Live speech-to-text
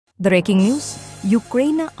Breaking news,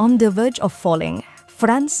 Ukraine on the verge of falling.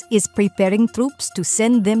 France is preparing troops to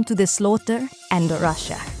send them to the slaughter, and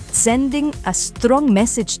Russia sending a strong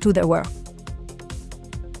message to the world.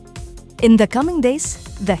 In the coming days,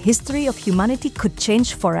 the history of humanity could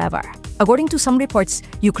change forever. According to some reports,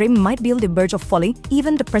 Ukraine might be on the verge of falling.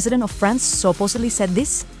 Even the president of France supposedly said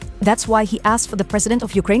this. That's why he asked for the president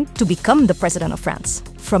of Ukraine to become the president of France.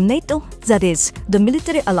 From NATO, that is, the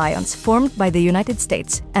military alliance formed by the United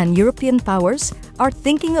States and European powers, are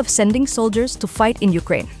thinking of sending soldiers to fight in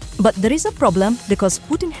Ukraine. But there is a problem because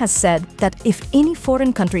Putin has said that if any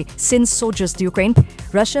foreign country sends soldiers to Ukraine,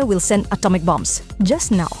 Russia will send atomic bombs.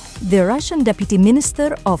 Just now, the Russian Deputy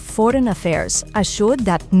Minister of Foreign Affairs assured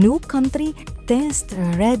that no country test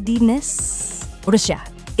readiness. Russia.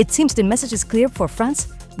 It seems the message is clear for France,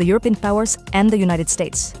 the European powers, and the United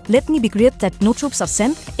States. Let me be clear that no troops are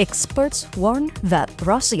sent. Experts warn that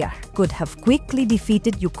Russia could have quickly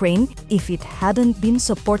defeated Ukraine if it hadn't been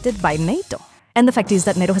supported by NATO. And the fact is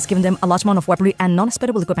that NATO has given them a large amount of weaponry and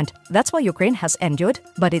non-expendable equipment. That's why Ukraine has endured,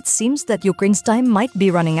 but it seems that Ukraine's time might be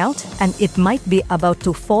running out and it might be about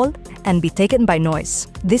to fall and be taken by noise.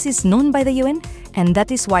 This is known by the UN, and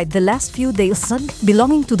that is why the last few days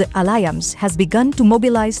belonging to the alliance has begun to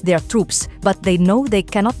mobilize their troops, but they know they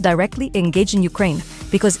cannot directly engage in Ukraine,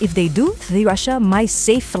 because if they do, the Russia might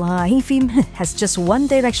say flying has just one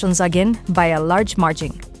direction again by a large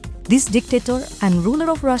margin. This dictator and ruler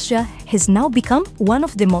of Russia has now become one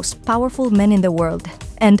of the most powerful men in the world.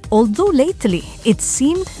 And although lately it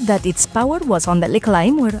seemed that its power was on the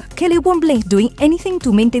decline, were Kelly Wombley doing anything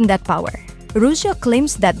to maintain that power. Russia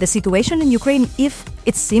claims that the situation in Ukraine, if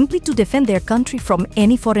it's simply to defend their country from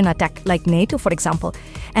any foreign attack, like NATO for example,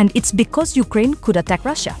 and it's because Ukraine could attack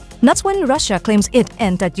Russia. That's when Russia claims it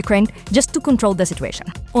entered Ukraine just to control the situation.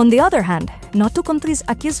 On the other hand, NATO countries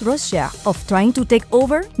accuse Russia of trying to take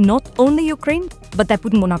over not only Ukraine, but that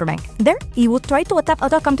Putin will not remain. There, he would try to attack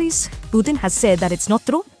other countries. Putin has said that it's not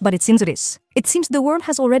true, but it seems it is. It seems the world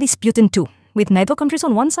has already split in two, with NATO countries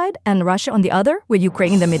on one side and Russia on the other, with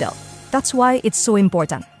Ukraine in the middle. That's why it's so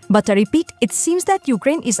important. But I repeat, it seems that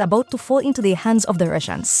Ukraine is about to fall into the hands of the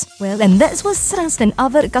Russians. Well, and that was and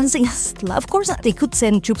other countries. Of course, they could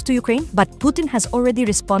send troops to Ukraine, but Putin has already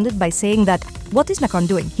responded by saying that what is Macron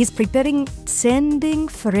doing? He's preparing sending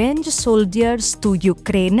French soldiers to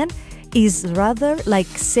Ukraine is rather like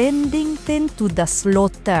sending them to the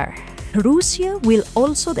slaughter. Russia will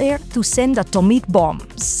also dare to send atomic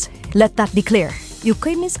bombs. Let that be clear.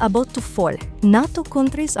 Ukraine is about to fall. NATO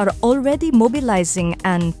countries are already mobilizing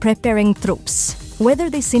and preparing troops, whether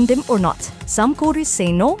they send them or not. Some countries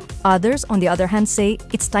say no, others on the other hand say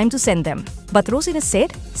it's time to send them. But Rosina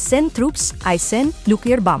said, send troops, I send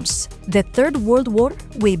nuclear bombs. The Third World War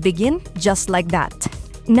will begin just like that.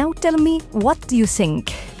 Now tell me, what do you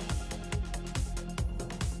think?